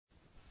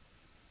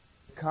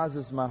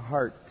causes my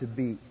heart to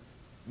beat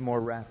more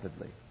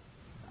rapidly.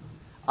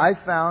 I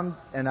found,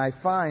 and I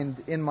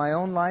find in my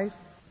own life,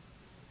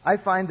 I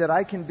find that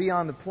I can be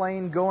on the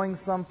plane going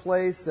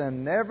someplace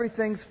and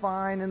everything's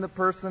fine, and the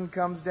person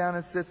comes down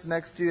and sits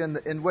next to you.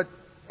 And what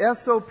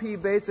SOP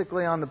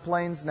basically on the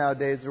planes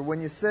nowadays are,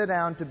 when you sit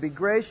down, to be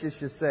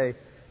gracious, you say,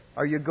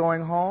 "Are you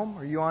going home?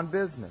 Are you on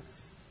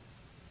business?"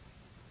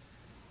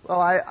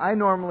 Well, I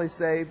normally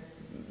say,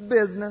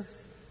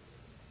 "Business."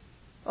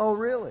 "Oh,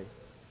 really?"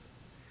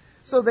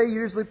 So they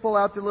usually pull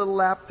out their little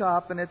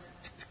laptop, and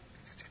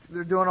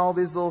they're doing all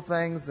these little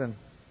things, and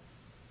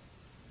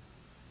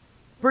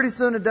pretty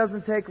soon it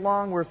doesn't take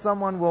long where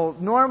someone will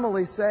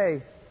normally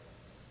say,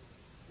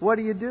 "What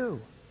do you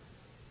do?"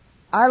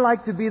 I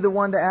like to be the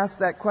one to ask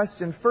that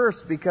question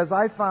first, because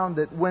I found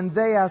that when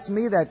they ask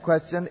me that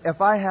question,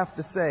 if I have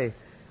to say,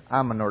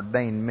 "I'm an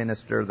ordained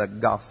minister of the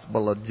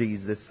gospel of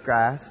Jesus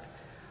Christ,"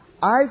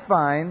 I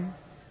find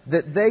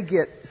that they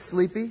get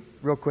sleepy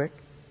real quick,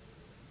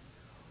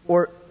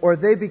 or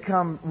they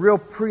become real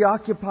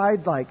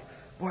preoccupied, like,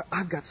 "Boy,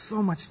 I've got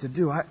so much to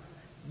do. I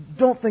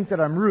don't think that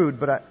I'm rude,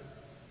 but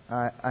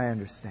I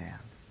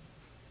understand."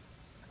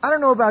 I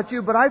don't know about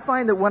you, but I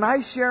find that when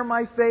I share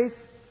my faith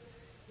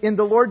in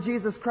the Lord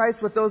Jesus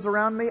Christ with those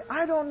around me,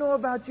 I don't know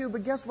about you,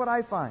 but guess what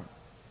I find?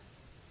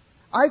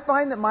 I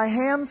find that my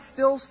hands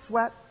still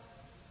sweat.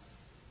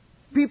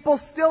 People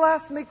still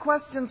ask me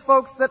questions,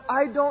 folks, that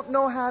I don't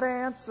know how to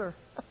answer.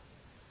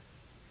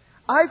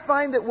 I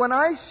find that when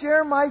I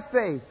share my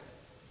faith,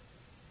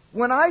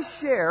 when I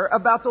share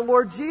about the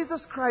Lord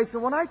Jesus Christ,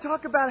 and when I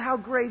talk about how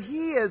great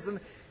He is and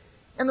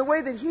the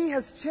way that He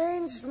has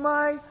changed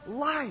my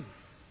life,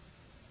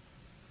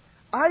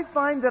 I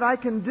find that I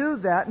can do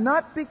that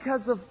not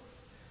because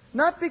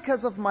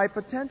of my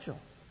potential.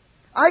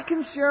 I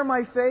can share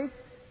my faith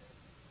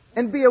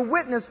and be a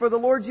witness for the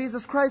Lord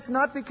Jesus Christ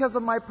not because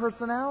of my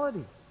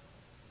personality.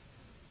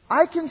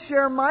 I can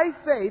share my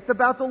faith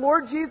about the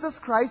Lord Jesus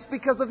Christ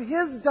because of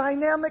His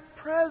dynamic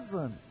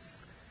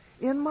presence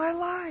in my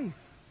life.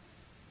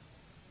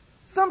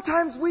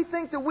 Sometimes we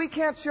think that we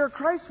can't share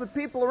Christ with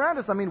people around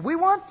us. I mean, we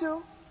want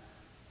to.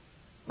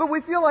 But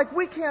we feel like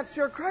we can't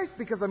share Christ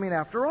because,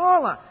 after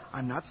all,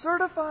 I'm not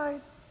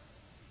certified.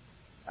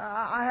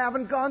 I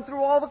haven't gone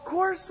through all the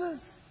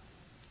courses.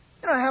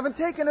 I haven't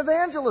taken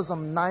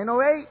Evangelism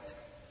 908.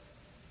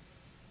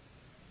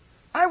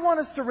 I want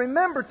us to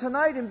remember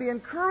tonight and be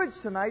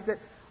encouraged tonight that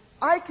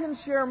I can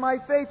share my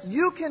faith,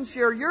 you can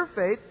share your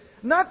faith,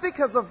 not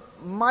because of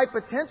my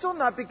potential,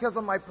 not because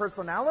of my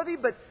personality,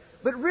 but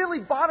really,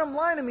 bottom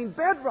line,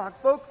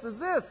 bedrock, folks, is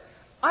this.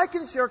 I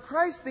can share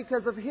Christ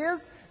because of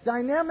His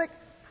dynamic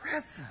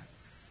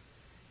presence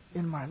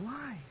in my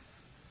life.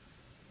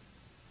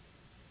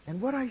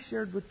 And what I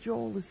shared with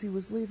Joel as he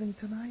was leaving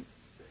tonight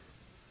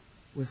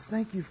was,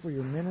 thank you for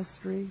your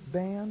ministry,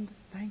 band.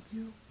 Thank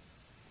you.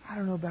 I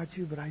don't know about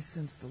you, but I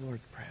sense the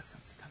Lord's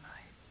presence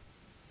tonight.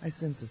 I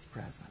sense His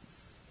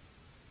presence.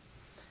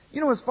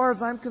 As far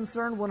as I'm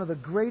concerned, one of the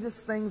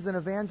greatest things in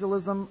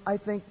evangelism, I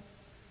think,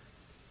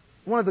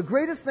 one of the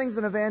greatest things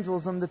in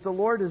evangelism that the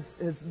Lord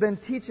has been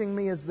teaching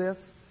me is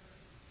this,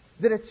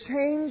 that a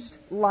changed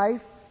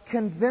life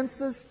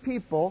convinces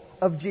people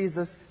of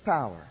Jesus'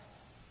 power.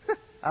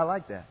 I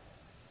like that.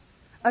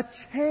 A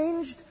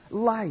changed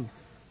life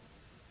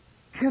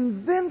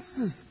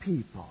convinces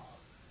people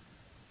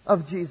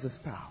of Jesus'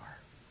 power.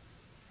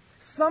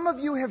 Some of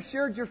you have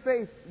shared your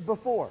faith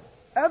before.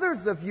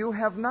 Others of you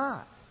have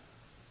not.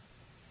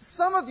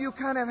 Some of you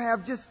kind of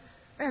have just,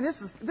 man,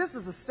 this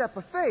is a step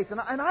of faith. And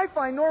I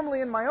find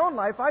normally in my own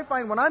life, I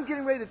find when I'm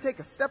getting ready to take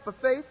a step of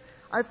faith,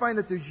 I find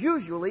that there's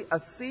usually a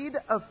seed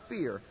of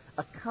fear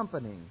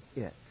accompanying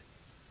it.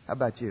 How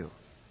about you?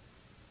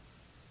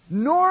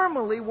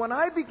 Normally, when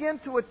I begin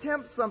to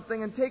attempt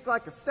something and take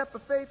like a step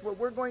of faith, what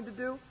we're going to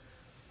do,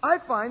 I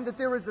find that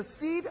there is a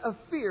seed of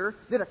fear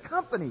that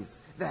accompanies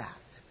that.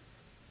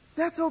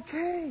 That's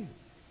okay.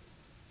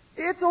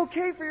 It's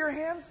okay for your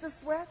hands to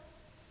sweat.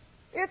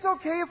 It's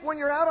okay if when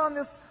you're out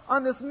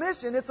on this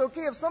mission, it's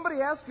okay if somebody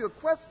asks you a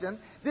question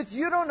that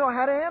you don't know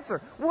how to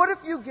answer. What if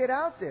you get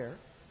out there,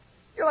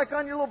 you're like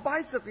on your little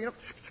bicycle,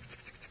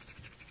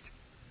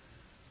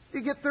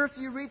 you get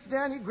thirsty, you reach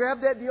down, you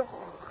grab that deal,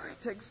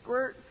 take a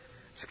squirt,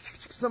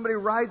 somebody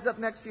rides up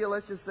next to you,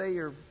 let's just say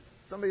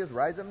somebody just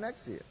rides up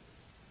next to you.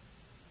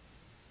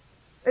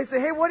 They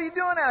say, hey, what are you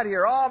doing out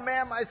here? Oh,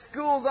 man, my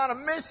school's on a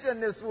mission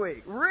this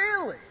week.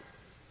 Really?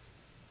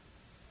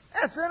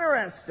 That's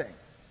interesting.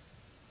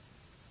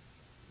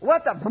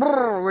 What the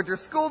brrr would your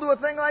school do a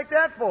thing like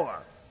that for?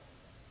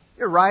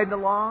 You're riding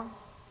along.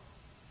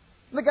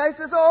 The guy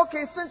says, oh,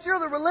 okay, since you're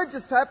the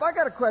religious type, I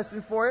got a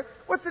question for you.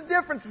 What's the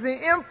difference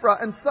between infra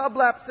and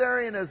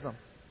sublapsarianism?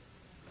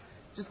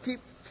 Just keep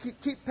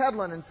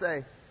peddling and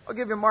say, I'll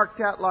give you Mark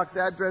Tatlock's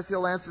address.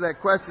 He'll answer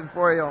that question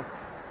for you.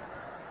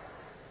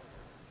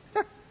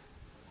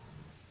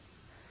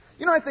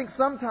 I think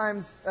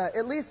sometimes,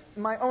 at least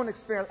my own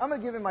experience, I'm going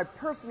to give you my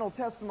personal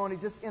testimony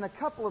just in a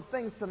couple of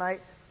things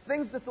tonight,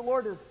 things that the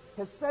Lord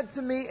has said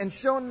to me and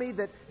shown me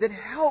that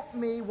help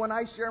me when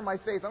I share my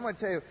faith. I'm going to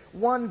tell you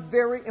one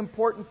very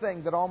important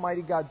thing that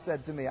Almighty God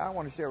said to me. I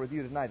want to share with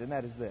you tonight, and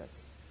that is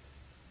this.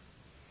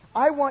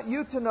 I want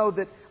you to know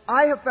that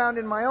I have found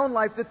in my own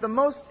life that the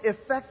most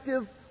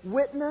effective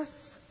witness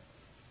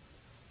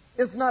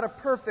is not a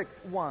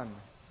perfect one.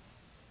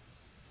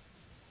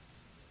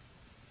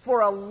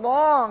 For a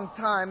long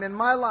time in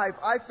my life,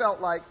 I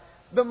felt like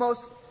the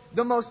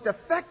most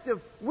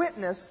effective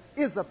witness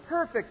is a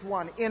perfect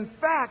one. In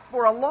fact,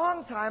 for a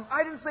long time,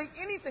 I didn't say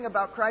anything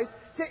about Christ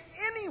to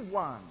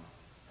anyone.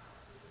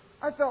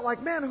 I felt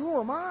like, man, who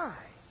am I?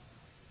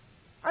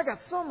 I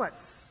got so much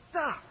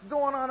stuff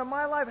going on in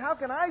my life. How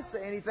can I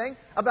say anything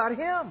about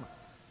Him?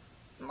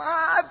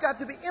 I've got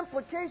to be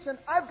implication.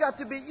 I've got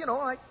to be,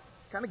 like,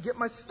 kind of get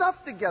my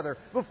stuff together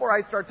before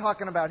I start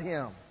talking about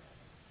Him.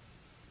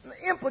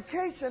 The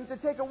implication, to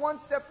take it one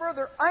step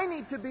further, I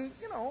need to be,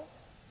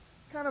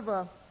 kind of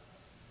a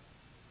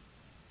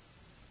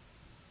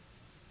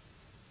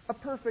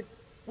perfect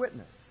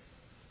witness.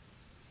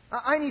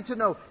 I need to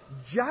know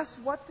just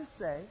what to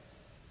say.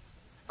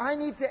 I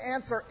need to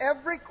answer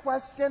every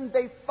question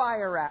they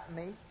fire at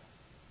me.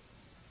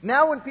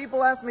 Now when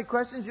people ask me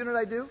questions, you know what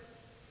I do?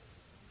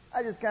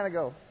 I just kind of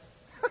go,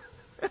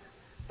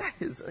 that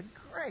is a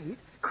great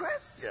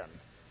question.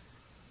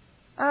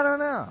 I don't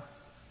know.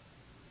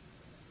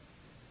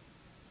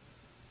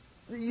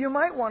 You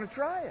might want to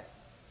try it.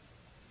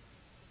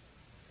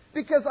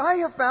 Because I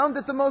have found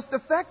that the most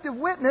effective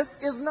witness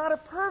is not a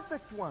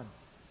perfect one.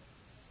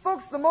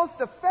 Folks, the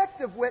most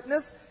effective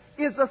witness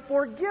is a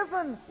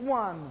forgiven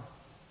one.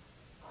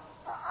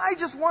 I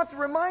just want to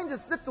remind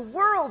us that the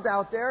world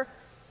out there,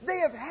 they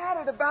have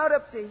had it about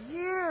up to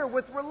here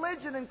with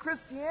religion and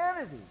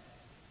Christianity.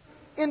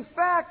 In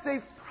fact,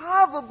 they've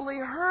probably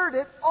heard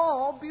it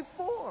all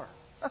before.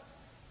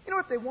 You know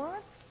what they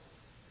want?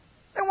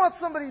 They want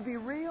somebody to be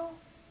real.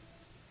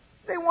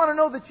 They want to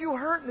know that you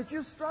hurt and that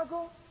you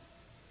struggle.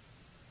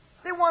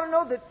 They want to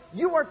know that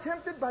you are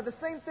tempted by the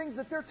same things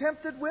that they're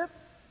tempted with.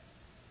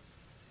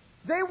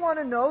 They want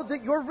to know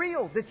that you're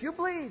real, that you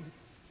bleed.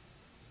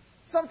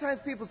 Sometimes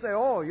people say,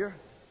 oh, you're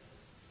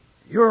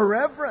a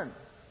reverend.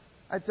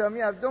 I tell them,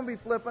 yeah, don't be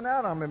flipping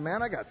out on me,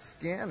 man. I got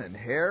skin and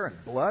hair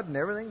and blood and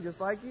everything just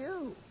like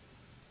you.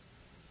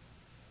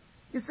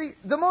 You see,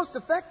 the most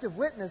effective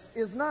witness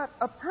is not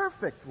a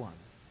perfect one.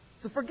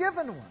 It's a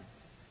forgiven one.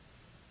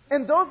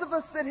 And those of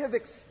us that have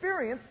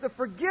experienced the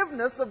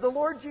forgiveness of the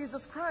Lord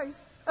Jesus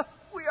Christ,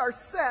 we are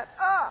set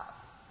up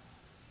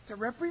to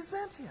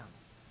represent Him.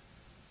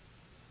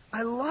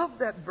 I love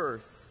that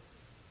verse.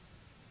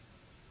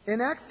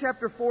 In Acts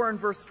chapter 4 and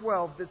verse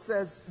 12, it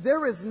says,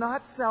 there is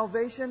not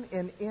salvation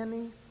in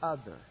any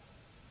other.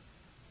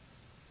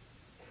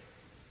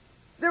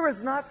 There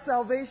is not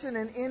salvation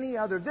in any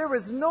other. There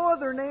is no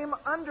other name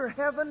under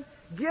heaven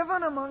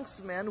given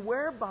amongst men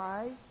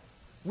whereby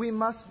we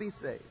must be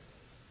saved.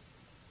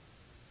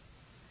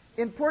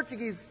 In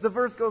Portuguese, the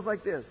verse goes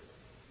like this.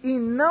 E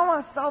não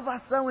há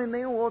salvação em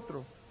nenhum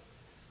outro.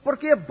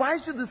 Porque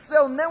abaixo do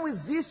céu não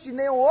existe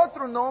nenhum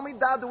outro nome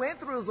dado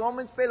entre os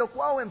homens pelo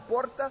qual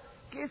importa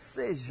que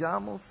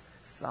sejamos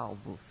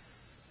salvos.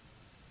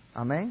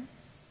 Amém?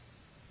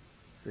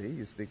 See,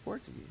 you speak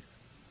Portuguese.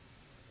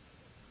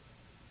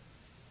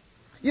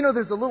 You know,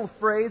 there's a little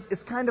phrase,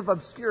 it's kind of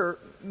obscure.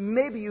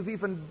 Maybe you've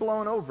even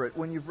blown over it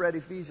when you've read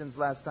Ephesians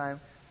last time.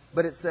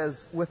 But it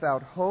says,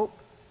 without hope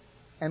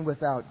and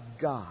without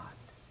God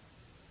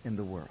in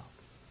the world.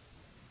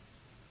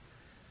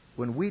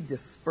 When we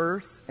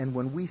disperse and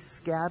when we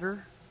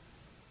scatter,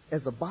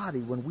 as a body,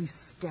 when we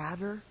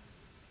scatter,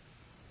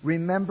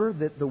 remember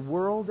that the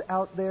world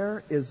out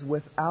there is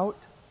without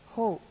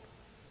hope.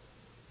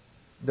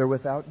 They're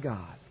without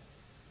God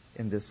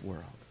in this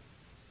world.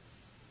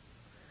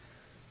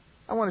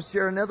 I want to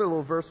share another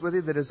little verse with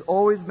you that has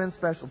always been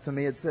special to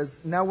me. It says,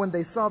 now when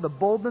they saw the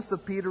boldness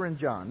of Peter and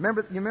John.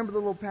 You remember the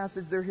little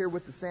passage there here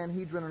with the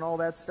Sanhedrin and all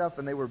that stuff,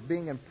 and they were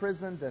being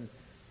imprisoned,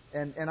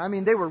 and I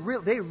mean, they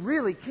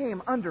really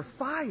came under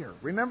fire.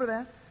 Remember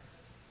that?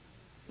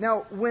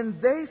 Now,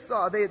 when they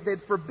saw,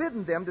 they'd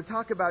forbidden them to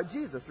talk about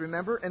Jesus,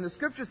 remember? And the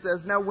Scripture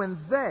says, now when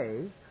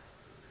they,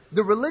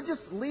 the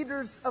religious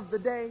leaders of the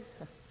day,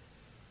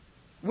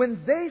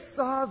 when they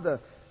saw the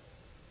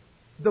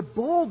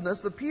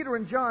boldness of Peter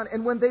and John,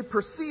 and when they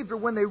perceived or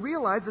when they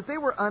realized that they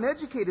were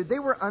uneducated, they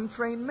were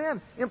untrained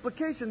men.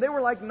 Implication, they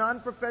were like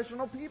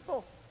non-professional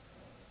people.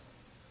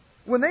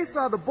 When they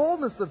saw the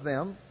boldness of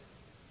them,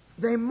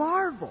 they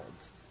marveled.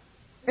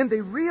 And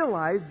they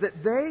realized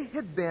that they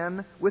had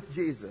been with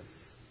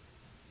Jesus.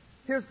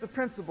 Here's the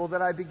principle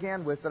that I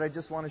began with that I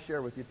just want to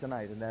share with you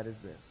tonight, and that is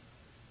this.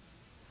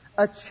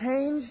 A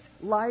changed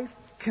life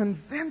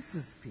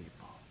convinces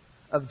people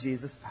of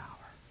Jesus' power.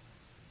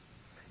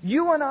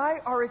 You and I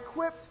are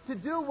equipped to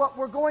do what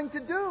we're going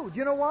to do. Do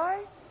you know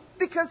why?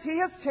 Because He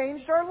has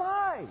changed our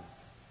lives.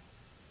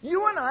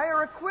 You and I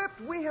are equipped.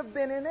 We have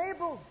been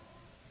enabled.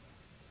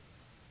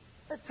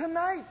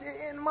 Tonight,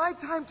 in my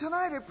time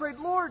tonight, I prayed,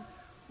 Lord,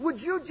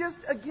 would you just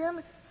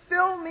again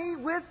fill me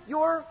with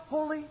your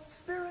Holy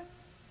Spirit?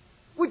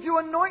 Would you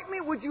anoint me?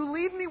 Would you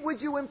lead me?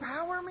 Would you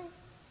empower me?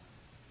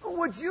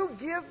 Would you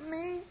give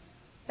me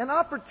an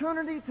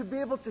opportunity to be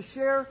able to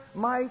share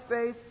my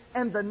faith?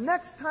 And the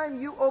next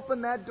time you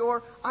open that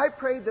door, I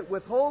pray that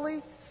with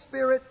Holy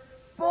Spirit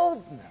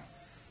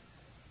boldness,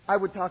 I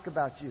would talk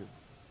about you.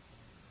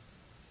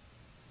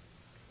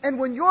 And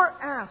when you're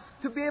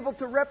asked to be able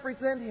to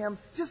represent Him,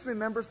 just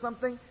remember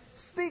something.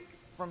 Speak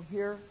from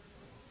here.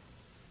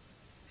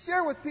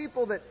 Share with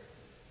people that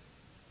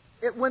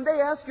when they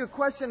ask you a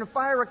question and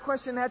fire a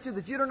question at you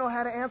that you don't know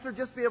how to answer,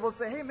 just be able to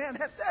say, hey man,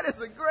 that is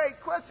a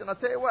great question. I'll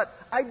tell you what,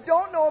 I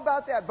don't know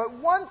about that, but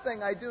one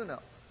thing I do know.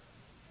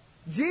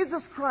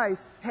 Jesus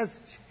Christ has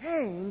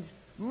changed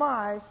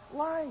my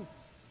life.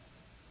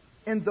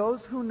 And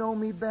those who know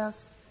me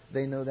best,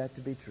 they know that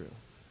to be true.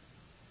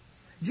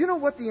 Do you know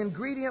what the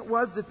ingredient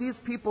was that these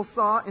people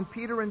saw in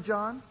Peter and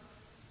John?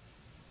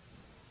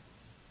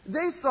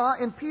 They saw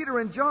in Peter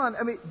and John,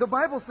 the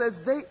Bible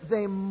says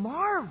they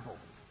marveled.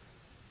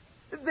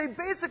 They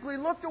basically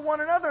looked at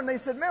one another and they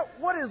said, man,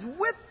 what is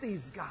with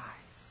these guys?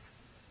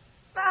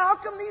 Now, how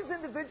come these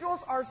individuals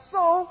are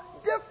so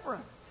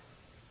different?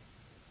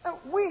 And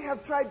we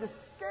have tried to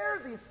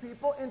scare these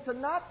people into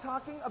not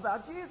talking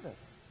about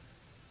Jesus.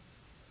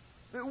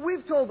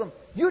 We've told them,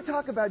 you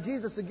talk about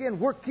Jesus again,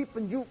 we're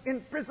keeping you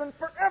in prison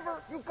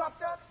forever. You got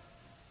that?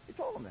 We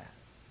told them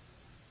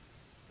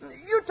that.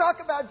 You talk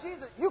about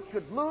Jesus, you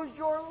could lose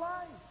your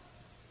life.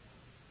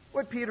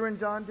 What did Peter and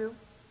John do?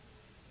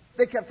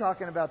 They kept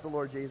talking about the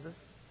Lord Jesus.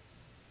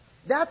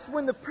 That's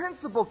when the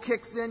principle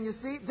kicks in, you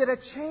see, that a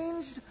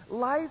changed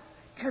life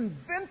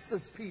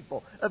convinces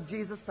people of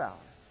Jesus' power.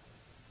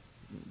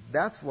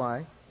 That's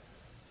why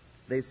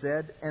they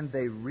said, and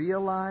they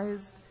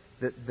realized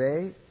that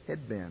they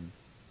had been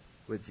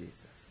with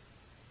Jesus.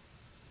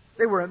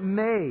 They were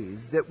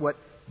amazed at what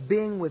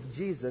being with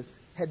Jesus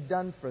had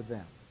done for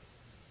them.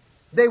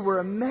 They were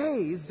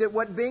amazed at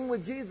what being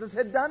with Jesus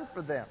had done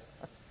for them.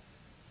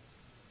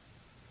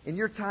 In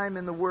your time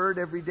in the Word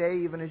every day,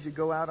 even as you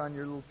go out on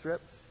your little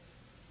trips,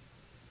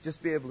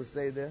 just be able to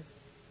say this.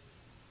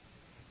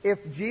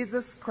 If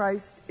Jesus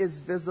Christ is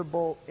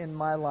visible in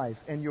my life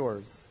and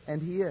yours,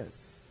 and He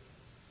is,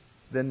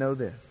 then know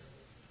this.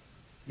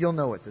 You'll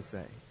know what to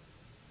say.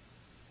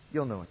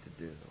 You'll know what to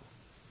do.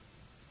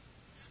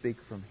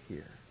 Speak from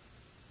here.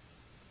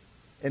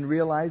 And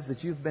realize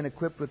that you've been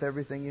equipped with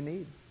everything you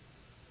need.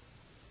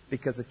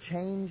 Because a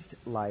changed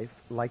life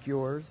like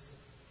yours,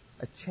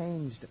 a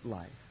changed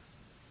life,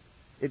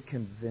 it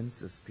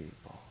convinces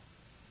people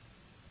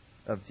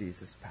of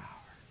Jesus' power.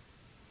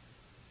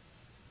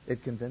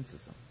 It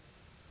convinces them.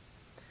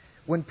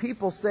 When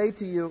people say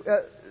to you,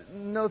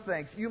 no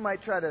thanks, you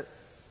might try to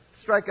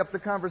strike up the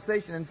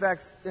conversation. In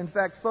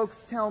fact,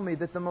 folks tell me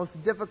that the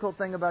most difficult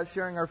thing about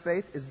sharing our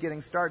faith is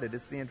getting started.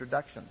 It's the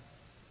introduction.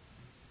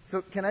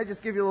 So can I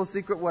just give you a little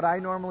secret what I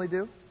normally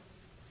do?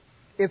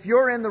 If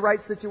you're in the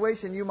right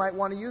situation, you might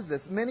want to use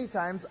this. Many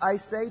times I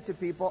say to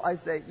people,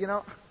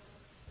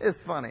 it's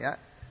funny.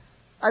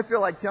 I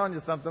feel like telling you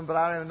something, but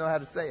I don't even know how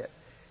to say it.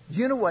 Do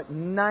you know what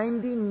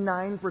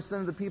 99%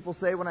 of the people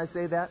say when I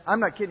say that? I'm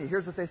not kidding you.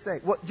 Here's what they say.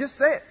 Well, just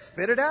say it.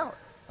 Spit it out.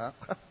 Huh?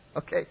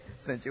 Okay,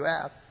 since you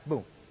asked.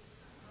 Boom.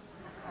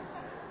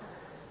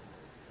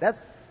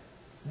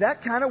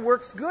 That kind of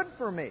works good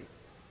for me.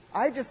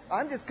 I'm just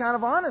kind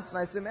of honest. And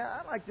I say, man,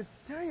 I'd like to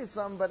tell you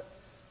something, but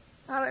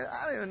I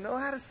don't even know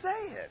how to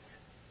say it.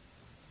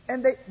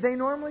 And they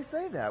normally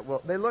say that.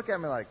 Well, they look at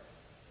me like,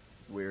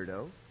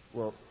 weirdo.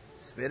 Well,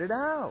 spit it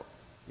out.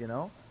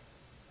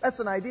 That's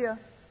an idea.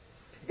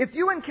 If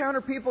you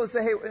encounter people that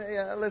say, hey,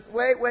 listen,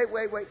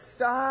 wait,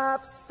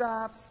 stop.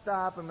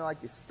 And they're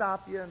like, you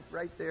stop you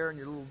right there in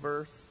your little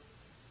verse.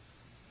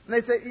 And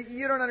they say,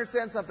 you don't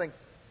understand something.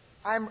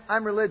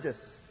 I'm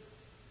religious.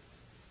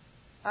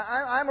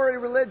 I'm already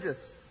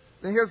religious.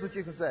 Then here's what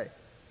you can say.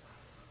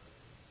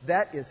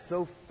 That is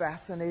so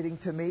fascinating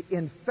to me.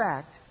 In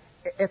fact,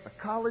 at the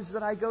college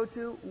that I go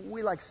to,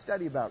 we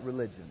study about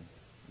religions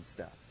and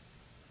stuff.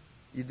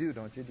 You do,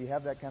 don't you? Do you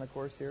have that kind of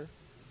course here?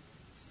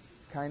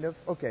 Kind of?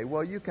 Okay,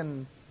 well, you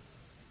can...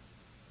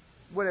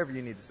 whatever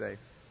you need to say.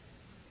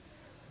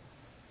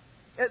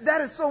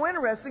 That is so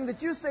interesting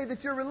that you say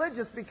that you're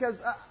religious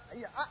because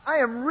I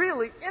am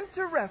really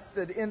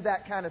interested in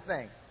that kind of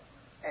thing.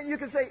 And you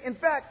can say, in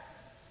fact,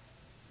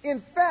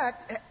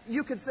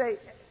 you could say,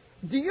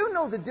 do you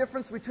know the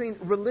difference between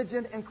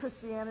religion and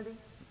Christianity?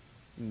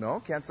 No,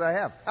 can't say I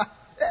have.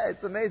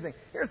 It's amazing.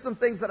 Here's some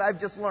things that I've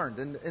just learned,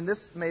 and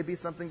this may be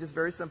something just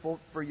very simple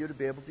for you to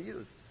be able to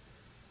use.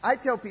 I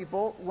tell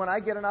people when I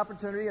get an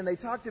opportunity and they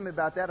talk to me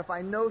about that, if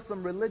I know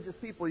some religious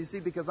people, you see,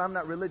 because I'm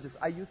not religious.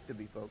 I used to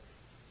be, folks.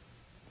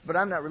 But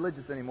I'm not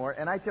religious anymore.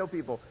 And I tell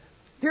people,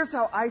 here's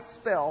how I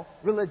spell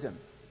religion.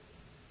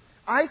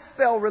 I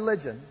spell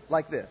religion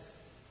like this.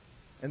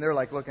 And they're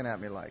looking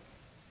at me like,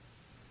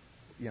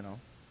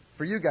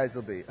 for you guys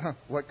it'll be,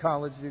 what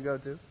college do you go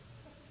to?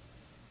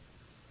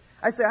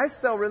 I say, I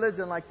spell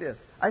religion like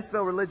this. I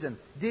spell religion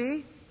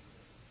D-O.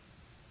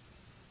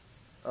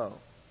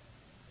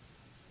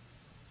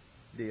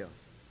 D-O.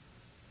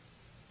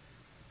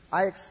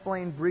 I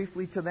explain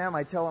briefly to them.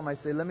 I tell them, I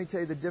say, let me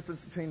tell you the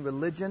difference between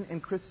religion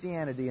and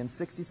Christianity in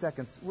 60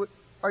 seconds.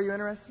 Are you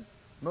interested?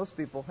 Most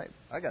people, hey,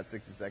 I got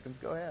 60 seconds.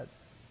 Go ahead.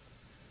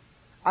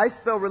 I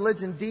spell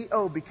religion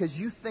D-O because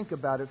you think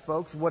about it,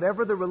 folks.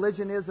 Whatever the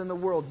religion is in the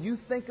world, you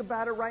think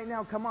about it right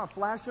now. Come on,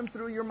 flash them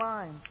through your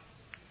mind.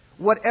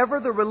 Whatever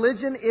the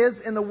religion is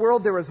in the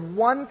world, there is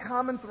one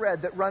common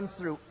thread that runs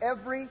through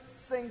every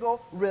single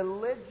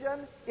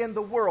religion in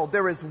the world.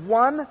 There is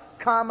one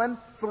common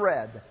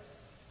thread.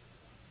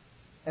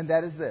 And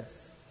that is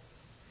this.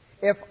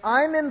 If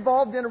I'm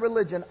involved in a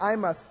religion, I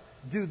must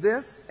do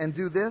this and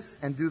do this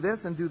and do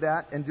this and do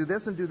that and do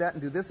this and do that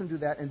and do this and do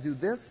that and do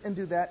this and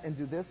do that and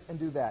do this and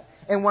do that.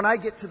 And when I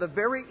get to the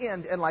very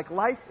end and like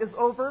life is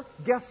over,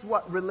 guess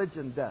what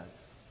religion does?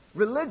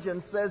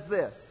 Religion says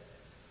this: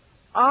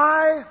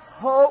 I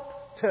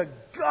hope to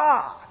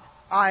God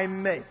I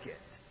make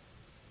it.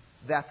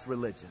 That's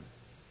religion.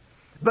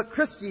 But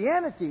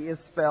Christianity is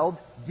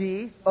spelled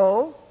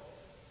D-O-N-E.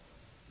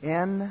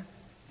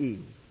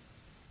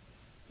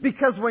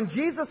 Because when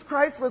Jesus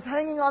Christ was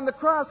hanging on the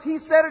cross, He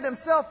said it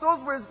Himself.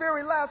 Those were His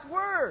very last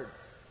words.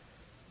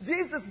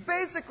 Jesus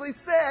basically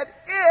said,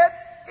 it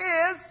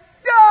is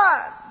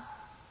done.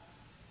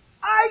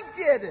 I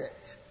did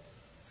it.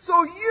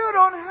 So you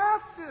don't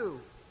have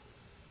to.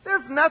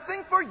 There's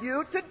nothing for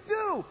you to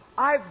do.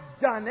 I've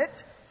done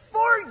it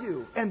for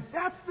you. And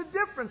that's the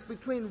difference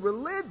between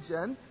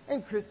religion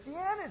and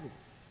Christianity.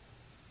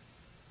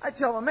 I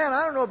tell them, man,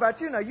 I don't know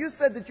about you. Now, you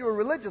said that you were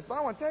religious, but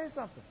I want to tell you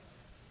something.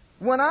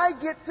 When I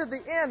get to the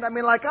end,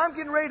 like I'm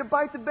getting ready to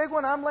bite the big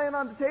one, I'm laying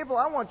on the table,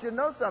 I want you to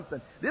know something.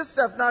 This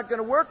stuff's not going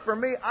to work for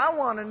me. I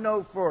want to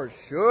know for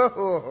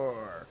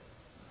sure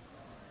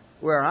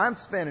where I'm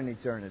spending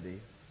eternity.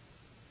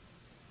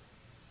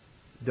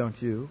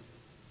 Don't you?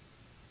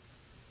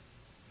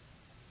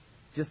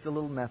 Just a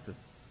little method.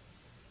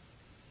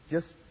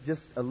 Just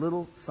a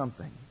little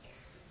something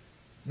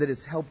that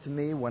has helped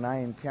me when I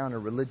encounter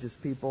religious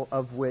people,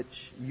 of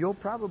which you'll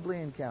probably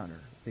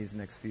encounter these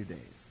next few days.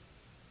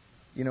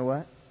 You know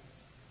what?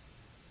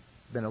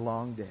 Been a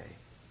long day.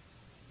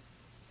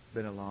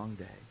 Been a long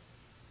day.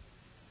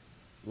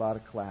 A lot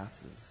of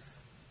classes.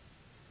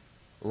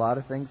 A lot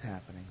of things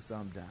happening, so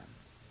I'm done.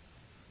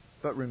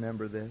 But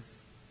remember this.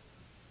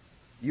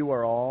 You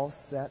are all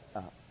set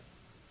up.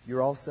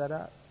 You're all set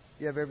up.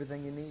 You have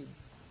everything you need.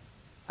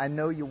 I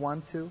know you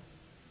want to.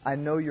 I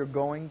know you're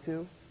going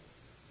to.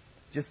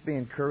 Just be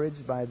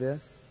encouraged by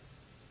this.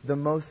 The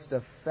most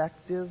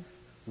effective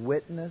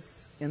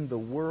witness in the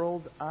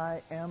world,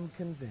 I am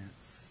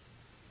convinced,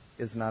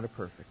 is not a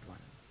perfect one.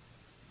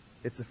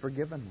 It's a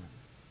forgiven one.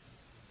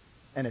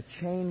 And a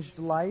changed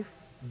life,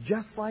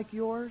 just like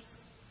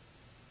yours,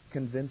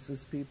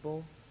 convinces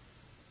people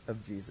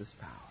of Jesus'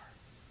 power.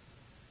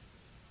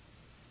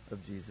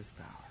 Of Jesus'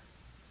 power.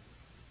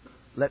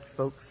 Let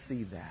folks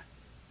see that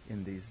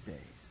in these days.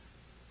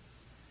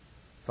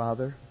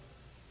 Father,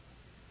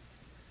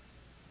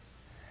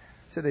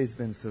 today's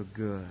been so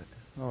good.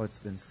 Oh, it's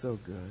been so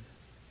good.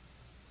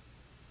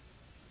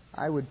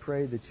 I would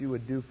pray that you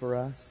would do for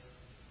us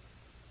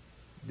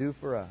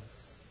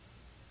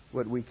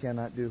what we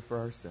cannot do for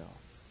ourselves.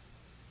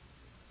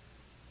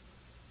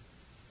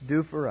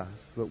 Do for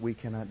us what we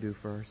cannot do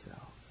for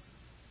ourselves.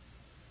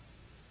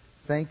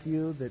 Thank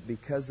you that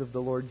because of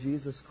the Lord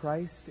Jesus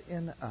Christ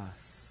in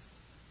us,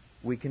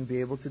 we can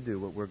be able to do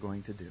what we're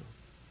going to do.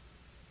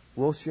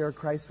 We'll share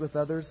Christ with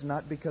others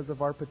not because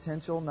of our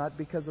potential, not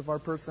because of our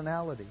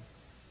personality,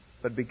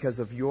 but because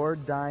of your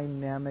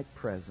dynamic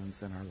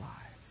presence in our lives.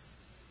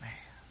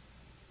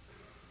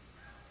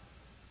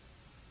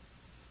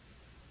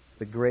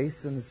 The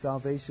grace and the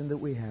salvation that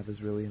we have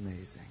is really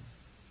amazing.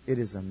 It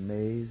is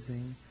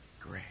amazing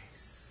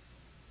grace.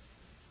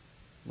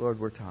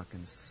 Lord, we're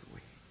talking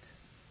sweet.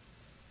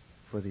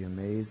 For the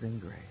amazing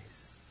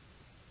grace.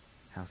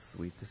 How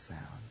sweet the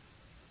sound.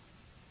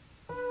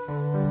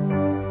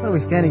 Why don't we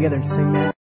stand together and sing that?